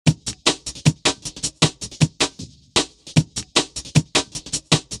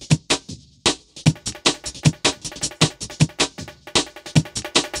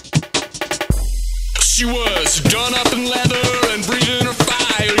She was done up in leather and breathing her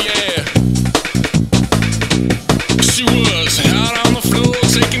fire, yeah. She was out on the floor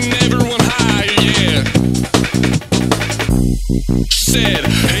taking everyone higher, yeah. She said,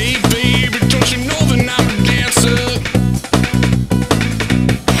 hey baby, don't you know that I'm a dancer?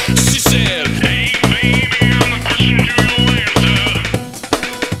 She said, hey baby, I'm the question to your answer.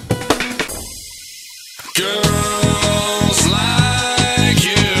 Girls like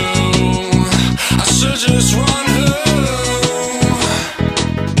you, I should just run home,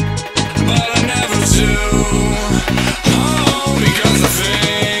 but I never do. Oh, because the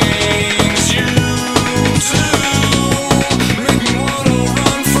things you do make me wanna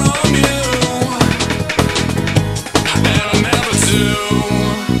run from you, and I never do.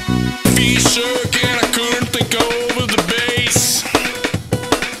 Feet shook and I couldn't think over the bass.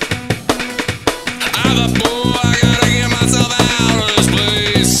 I thought, boy, I gotta get myself out of this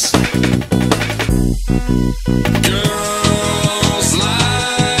place. Girls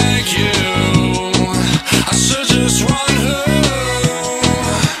like you, I should just run home,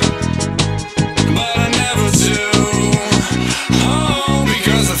 but I never do. Oh,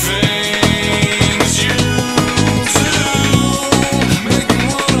 because the things you do make me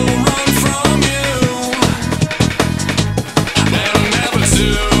wanna run from you, and I never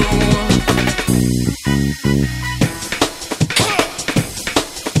do.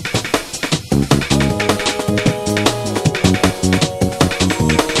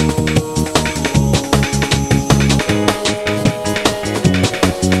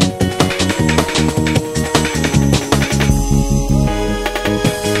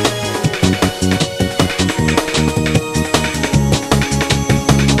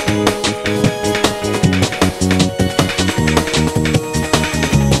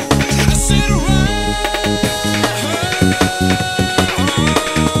 I said run.